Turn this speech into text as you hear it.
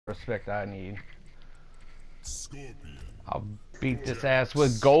respect I need. I'll beat this ass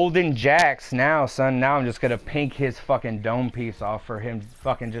with golden jacks now, son. Now I'm just gonna pink his fucking dome piece off for him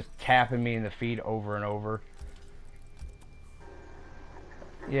fucking just tapping me in the feet over and over.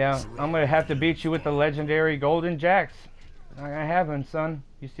 Yeah, I'm gonna have to beat you with the legendary golden jacks. Not gonna happen, son.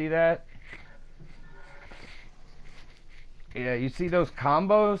 You see that? Yeah, you see those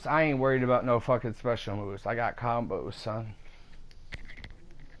combos? I ain't worried about no fucking special moves. I got combos, son.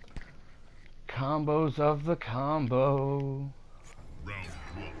 Combos of the combo.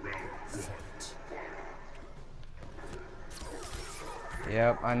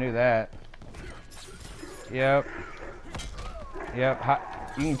 Yep, I knew that. Yep. Yep.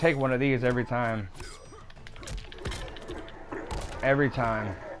 You can take one of these every time. Every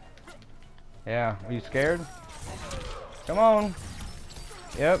time. Yeah. Are you scared? Come on.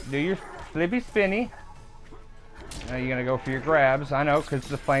 Yep. Do your flippy spinny. Now you're gonna go for your grabs. I know, because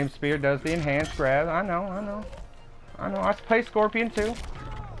the flame spear does the enhanced grab. I know. I play Scorpion too.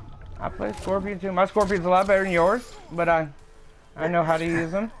 I play Scorpion too. My Scorpion's a lot better than yours, but I know how to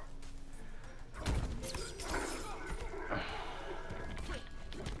use them.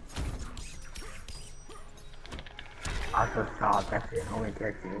 Also, Saw, that's the only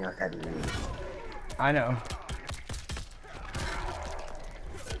character you know that means. I know.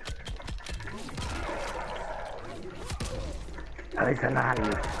 At least I know how to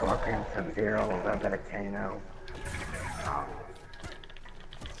use Scorpion, Sub-Zero, a little bit of Kano.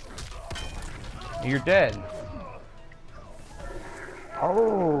 You're dead.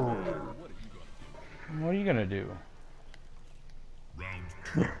 Oh! What are you gonna do?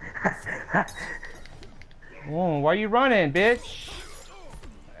 Oh, why are you running, bitch?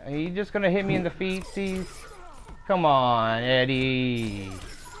 Are you just gonna hit me in the feetsies? Come on, Eddie.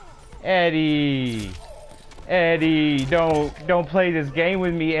 Eddie, don't play this game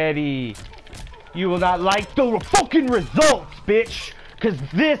with me, Eddie. You will not like the fucking results, bitch. Cause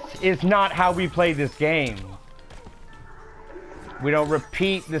this is not how we play this game. We don't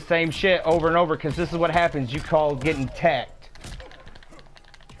repeat the same shit over and over, cause this is what happens. You call getting teched.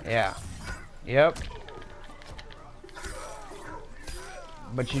 Yeah. Yep.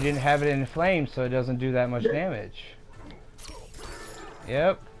 But you didn't have it in flames, so it doesn't do that much damage.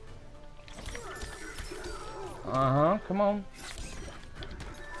 Yep. Uh-huh, come on.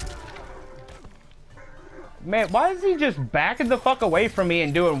 Man, why is he just backing the fuck away from me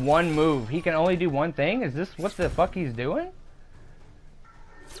and doing one move? He can only do one thing? Is this what the fuck he's doing?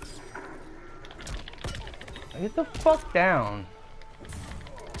 Get the fuck down.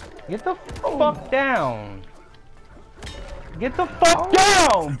 Get the fuck down. Get the fuck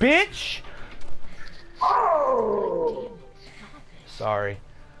down, bitch! Oh! Sorry.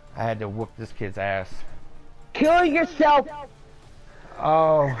 I had to whoop this kid's ass. Kill yourself!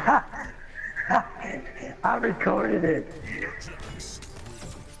 Oh. I recorded it.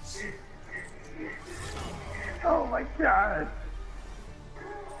 Oh my god.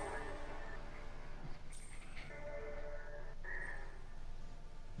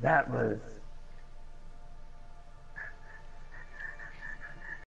 That was